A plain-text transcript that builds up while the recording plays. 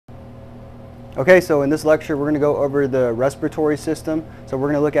Okay, so in this lecture we're going to go over the respiratory system. So we're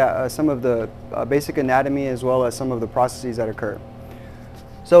going to look at some of the basic anatomy as well as some of the processes that occur.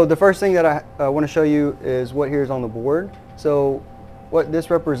 So the first thing that I want to show you is what here is on the board. So what this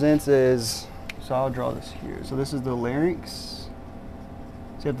represents is, so I'll draw this here. So this is the larynx.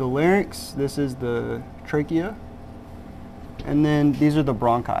 So you have the larynx, this is the trachea, and then these are the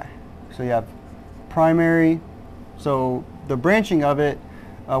bronchi. So you have primary, so the branching of it,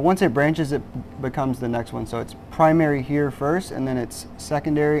 once it branches, it becomes the next one. So it's primary here first, and then it's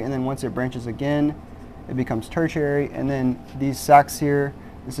secondary, and then once it branches again, it becomes tertiary, and then these sacs here,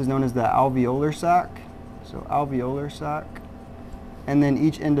 this is known as the alveolar sac. So alveolar sac. And then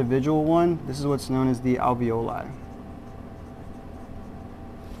each individual one, this is what's known as the alveoli.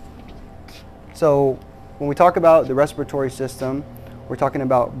 So when we talk about the respiratory system, we're talking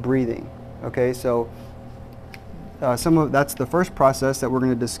about breathing. Okay, so that's the first process that we're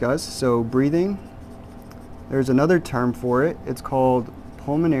going to discuss. So breathing, there's another term for it. It's called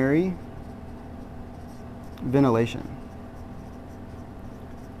pulmonary ventilation.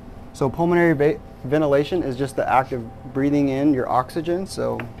 So pulmonary ventilation is just the act of breathing in your oxygen.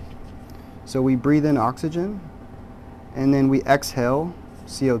 So we breathe in oxygen, and then we exhale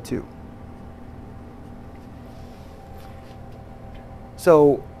CO2.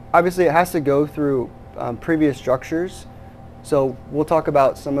 So obviously it has to go through previous structures. So we'll talk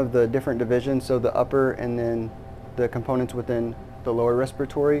about some of the different divisions, so the upper and then the components within the lower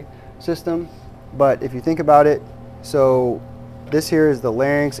respiratory system. But if you think about it, so this here is the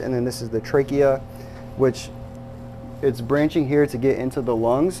larynx, and then this is the trachea, which it's branching here to get into the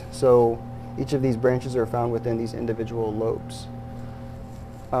lungs. So each of these branches are found within these individual lobes.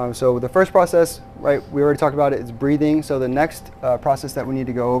 So the first process, right, we already talked about it, it's breathing. So the next process that we need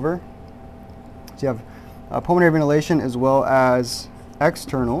to go over, so you have pulmonary ventilation as well as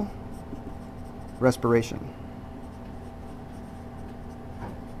external respiration.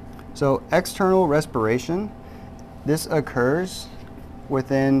 So external respiration, this occurs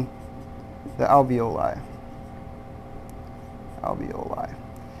within the alveoli.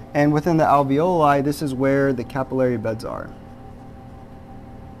 And within the alveoli, this is where the capillary beds are.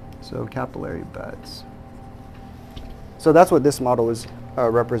 So capillary beds. So that's what this model is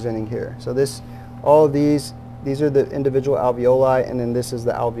representing here. So all of these are the individual alveoli, and then this is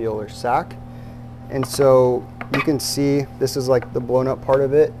the alveolar sac. And so you can see this is like the blown up part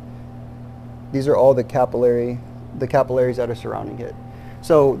of it. These are all the capillaries that are surrounding it.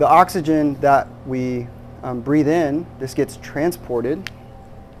 So the oxygen that we breathe in, this gets transported.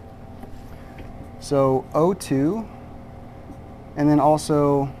 So O2, and then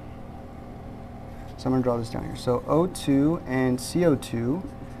also, so I'm going to draw this down here. So O2 and CO2,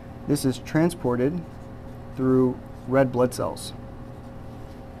 this is transported through red blood cells.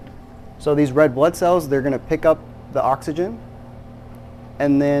 So these red blood cells, they're going to pick up the oxygen,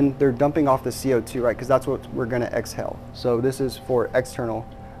 and then they're dumping off the CO2, right? Because that's what we're going to exhale. So this is for external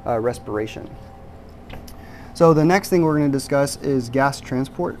respiration. So the next thing we're going to discuss is gas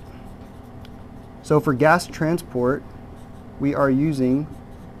transport. So for gas transport, we are using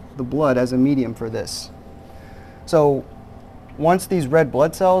the blood as a medium for this. So once these red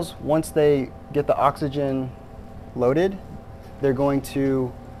blood cells, once they get the oxygen loaded, they're going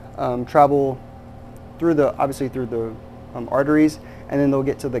to travel through obviously through the arteries, and then they'll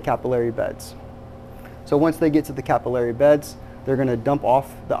get to the capillary beds. So once they get to the capillary beds, they're going to dump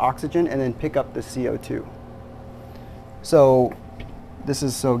off the oxygen and then pick up the CO2. So this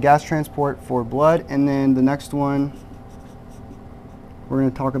is gas transport for blood, and then the next one we're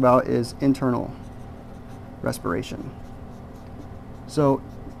going to talk about is internal respiration. So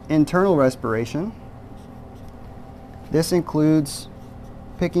internal respiration, this includes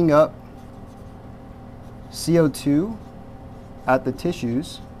picking up CO2 at the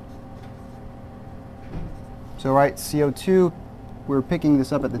tissues. So right, CO2, we're picking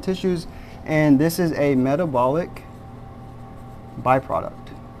this up at the tissues, and this is a metabolic byproduct.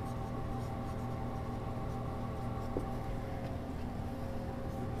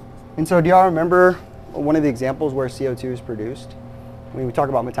 And so do y'all remember one of the examples where CO2 is produced when we talk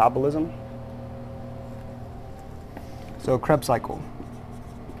about metabolism? So Krebs cycle.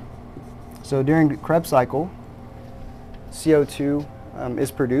 So during the Krebs cycle, CO2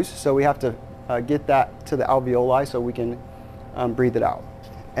 is produced, so we have to get that to the alveoli so we can breathe it out.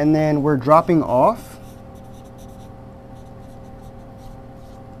 And then we're dropping off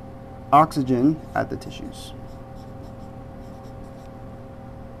oxygen at the tissues.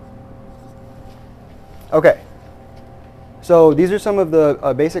 Okay, so these are some of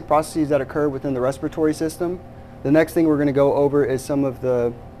the basic processes that occur within the respiratory system. The next thing we're going to go over is some of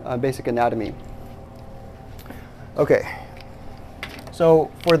the basic anatomy. Okay,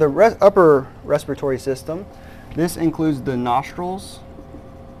 so for the upper respiratory system, this includes the nostrils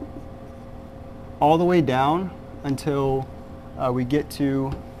all the way down until we get to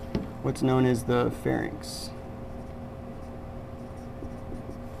what's known as the pharynx.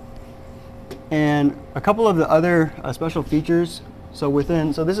 And a couple of the other special features, so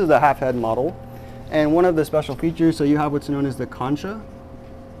this is the half head model, and one of the special features, so you have what's known as the concha.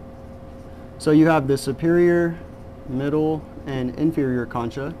 So you have the superior, middle, and inferior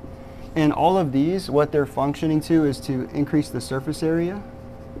concha, and all of these, what they're functioning to is to increase the surface area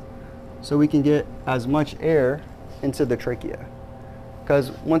so we can get as much air into the trachea,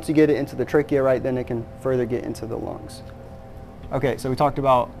 because once you get it into the trachea, right, then it can further get into the lungs. Okay, so we talked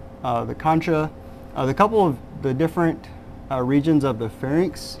about the concha, the couple of the different regions of the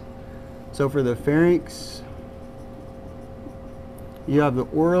pharynx. So for the pharynx, you have the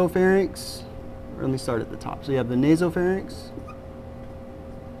oropharynx, or let me start at the top. So you have the nasopharynx,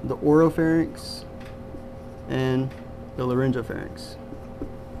 the oropharynx, and the laryngopharynx.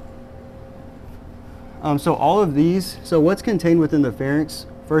 So all of these, so what's contained within the pharynx,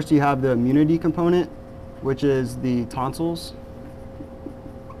 first you have the immunity component, which is the tonsils.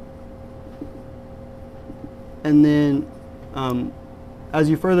 And then as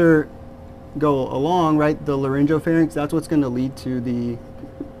you further go along, right, the laryngopharynx, that's what's going to lead to the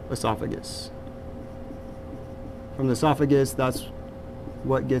esophagus. From the esophagus, that's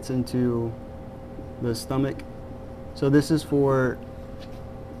what gets into the stomach. So this is for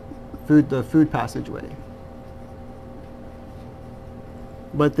the food passageway.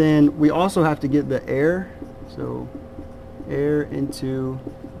 But then we also have to get the air, so air into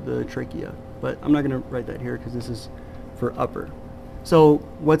the trachea. But I'm not going to write that here because this is for upper. So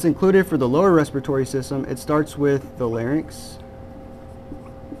what's included for the lower respiratory system, it starts with the larynx.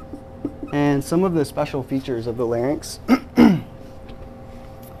 And some of the special features of the larynx.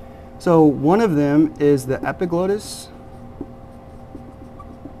 So one of them is the epiglottis,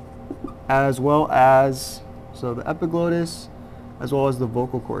 as well as, so the epiglottis, as well as the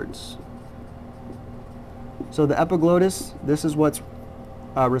vocal cords. So the epiglottis, this is what's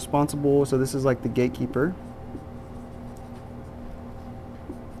responsible, so this is like the gatekeeper.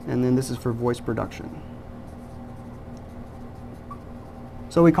 And then this is for voice production.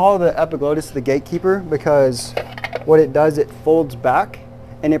 So we call the epiglottis the gatekeeper because what it does, it folds back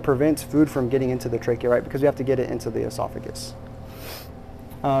and it prevents food from getting into the trachea, right? Because we have to get it into the esophagus.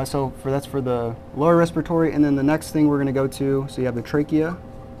 So that's for the lower respiratory. And then the next thing we're going to go to, so you have the trachea.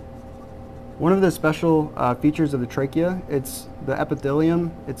 One of the special features of the trachea, it's the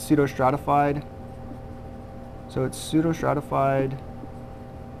epithelium. It's pseudostratified. So it's pseudostratified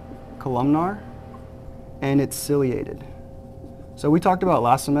columnar, and it's ciliated. So we talked about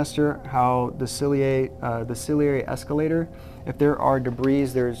last semester how the ciliary escalator, if there are debris,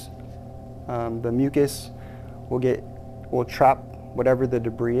 there's the mucus will trap whatever the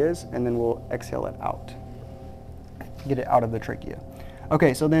debris is, and then we'll exhale it out, get it out of the trachea.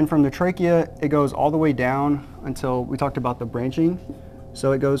 Okay, so then from the trachea, it goes all the way down until we talked about the branching.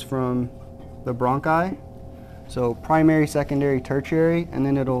 So it goes from the bronchi, so primary, secondary, tertiary, and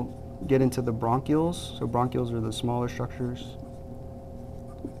then it'll get into the bronchioles. So bronchioles are the smaller structures.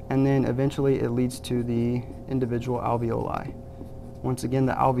 And then eventually it leads to the individual alveoli. Once again,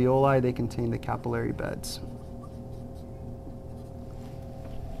 the alveoli, they contain the capillary beds.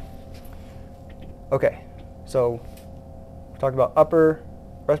 Okay, so we talked about upper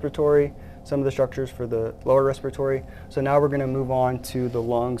respiratory, some of the structures for the lower respiratory. So now we're going to move on to the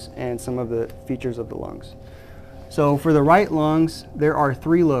lungs and some of the features of the lungs. So for the right lungs, there are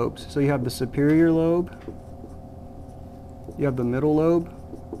 3 lobes. So you have the superior lobe, you have the middle lobe,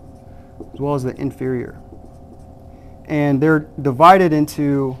 as well as the inferior. And they're divided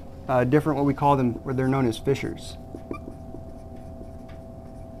into different, what we call them, where they're known as fissures.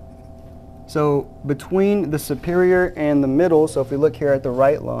 So between the superior and the middle, so if we look here at the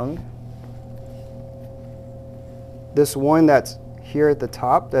right lung, this one that's here at the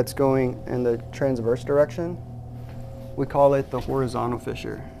top, that's going in the transverse direction, we call it the horizontal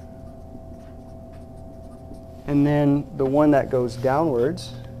fissure. And then the one that goes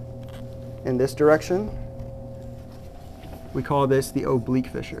downwards in this direction, we call this the oblique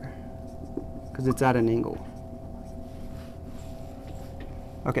fissure because it's at an angle.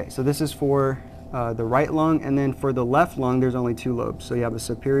 Okay, so this is for the right lung, and then for the left lung, there's only 2 lobes. So you have a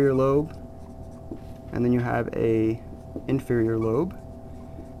superior lobe, and then you have a inferior lobe,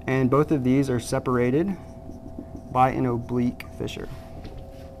 and both of these are separated by an oblique fissure.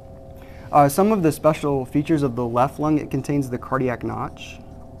 Some of the special features of the left lung, it contains the cardiac notch.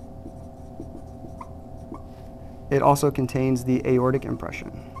 it also contains the aortic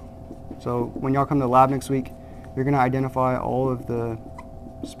impression. So when y'all come to lab next week, you're going to identify all of the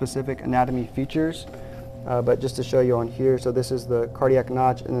specific anatomy features. But just to show you on here, so this is the cardiac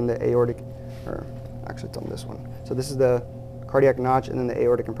notch and then the aortic, or actually it's on this one. So this is the cardiac notch and then the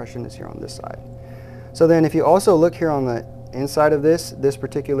aortic impression is here on this side. So then if you also look here on the inside of this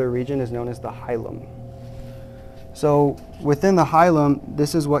particular region is known as the hilum. So within the hilum,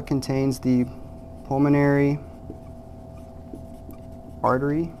 this is what contains the pulmonary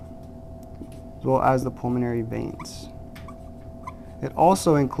artery as well as the pulmonary veins. It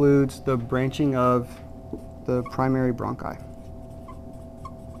also includes the branching of the primary bronchi.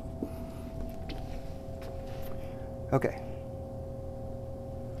 Okay.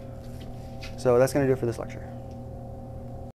 So that's going to do it for this lecture.